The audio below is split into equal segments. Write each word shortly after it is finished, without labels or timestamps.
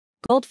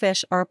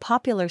Goldfish are a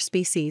popular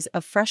species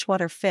of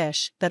freshwater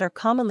fish that are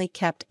commonly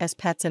kept as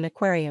pets in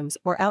aquariums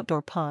or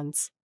outdoor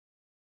ponds.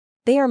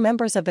 They are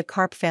members of the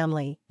carp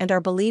family and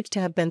are believed to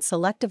have been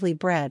selectively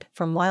bred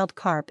from wild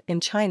carp in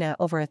China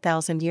over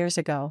 1,000 years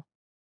ago.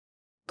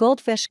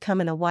 Goldfish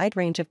come in a wide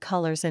range of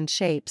colors and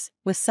shapes,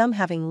 with some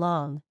having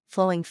long,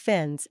 flowing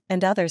fins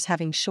and others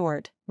having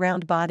short,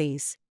 round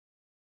bodies.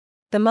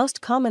 The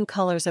most common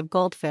colors of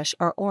goldfish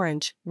are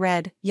orange,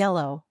 red,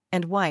 yellow,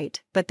 and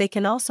white, but they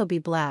can also be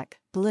black,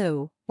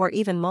 blue, or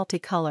even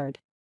multicolored.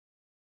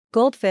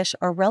 Goldfish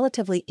are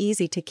relatively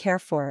easy to care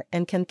for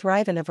and can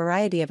thrive in a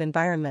variety of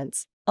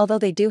environments, although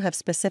they do have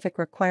specific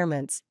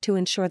requirements to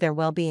ensure their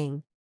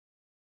well-being.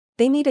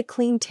 They need a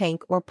clean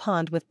tank or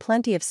pond with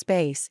plenty of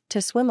space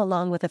to swim,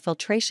 along with a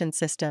filtration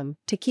system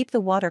to keep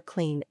the water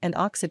clean and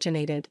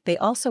oxygenated. They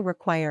also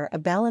require a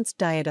balanced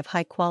diet of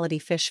high-quality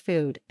fish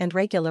food and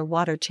regular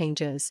water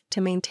changes to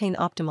maintain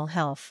optimal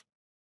health.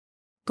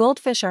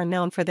 Goldfish are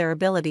known for their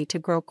ability to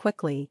grow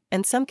quickly,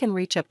 and some can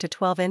reach up to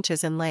 12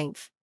 inches in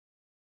length.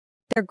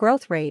 Their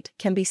growth rate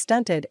can be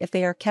stunted if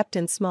they are kept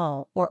in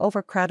small or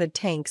overcrowded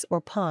tanks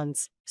or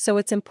ponds, so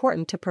it's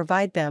important to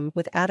provide them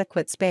with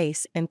adequate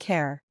space and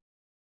care.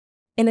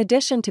 In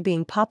addition to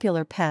being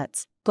popular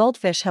pets,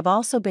 goldfish have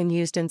also been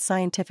used in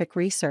scientific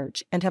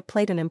research and have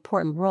played an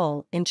important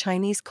role in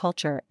Chinese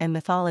culture and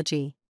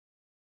mythology.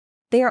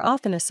 They are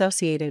often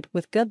associated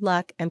with good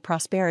luck and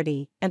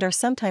prosperity and are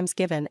sometimes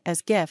given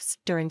as gifts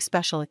during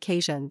special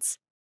occasions.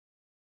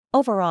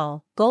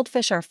 Overall,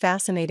 goldfish are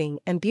fascinating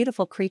and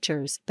beautiful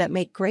creatures that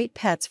make great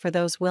pets for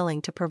those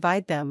willing to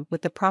provide them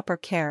with the proper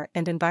care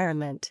and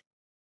environment.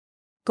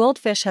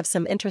 Goldfish have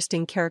some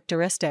interesting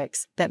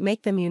characteristics that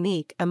make them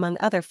unique among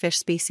other fish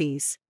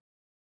species.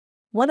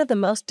 One of the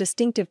most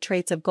distinctive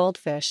traits of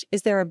goldfish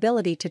is their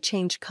ability to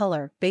change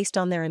color based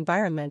on their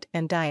environment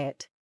and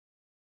diet.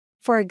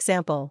 For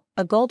example,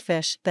 a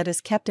goldfish that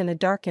is kept in a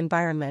dark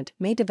environment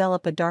may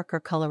develop a darker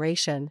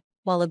coloration,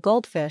 while a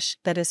goldfish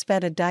that is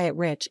fed a diet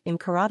rich in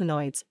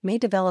carotenoids may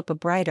develop a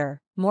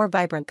brighter, more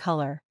vibrant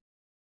color.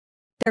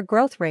 Their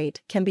growth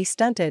rate can be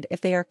stunted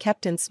if they are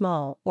kept in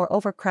small or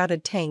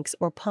overcrowded tanks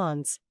or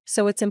ponds,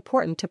 so it's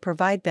important to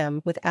provide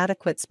them with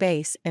adequate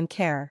space and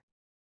care.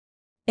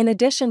 In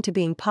addition to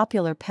being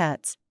popular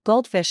pets,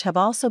 goldfish have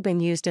also been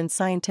used in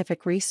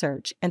scientific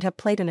research and have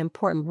played an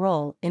important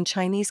role in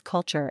Chinese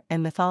culture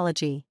and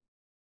mythology.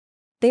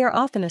 They are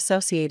often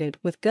associated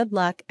with good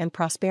luck and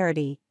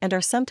prosperity and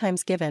are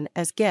sometimes given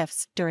as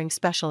gifts during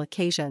special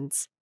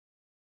occasions.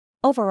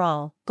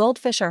 Overall,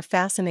 goldfish are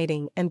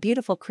fascinating and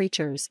beautiful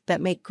creatures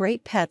that make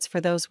great pets for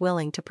those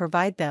willing to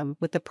provide them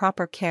with the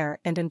proper care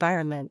and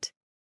environment.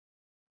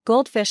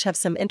 Goldfish have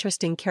some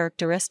interesting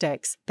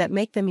characteristics that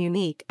make them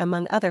unique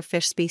among other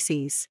fish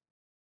species.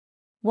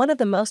 One of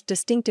the most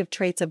distinctive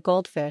traits of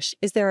goldfish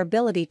is their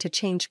ability to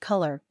change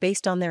color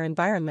based on their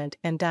environment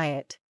and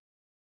diet.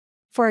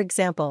 For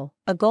example,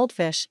 a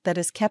goldfish that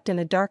is kept in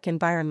a dark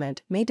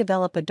environment may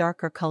develop a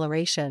darker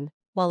coloration,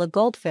 while a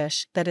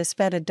goldfish that is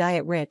fed a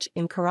diet rich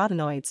in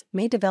carotenoids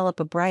may develop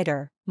a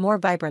brighter, more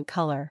vibrant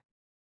color.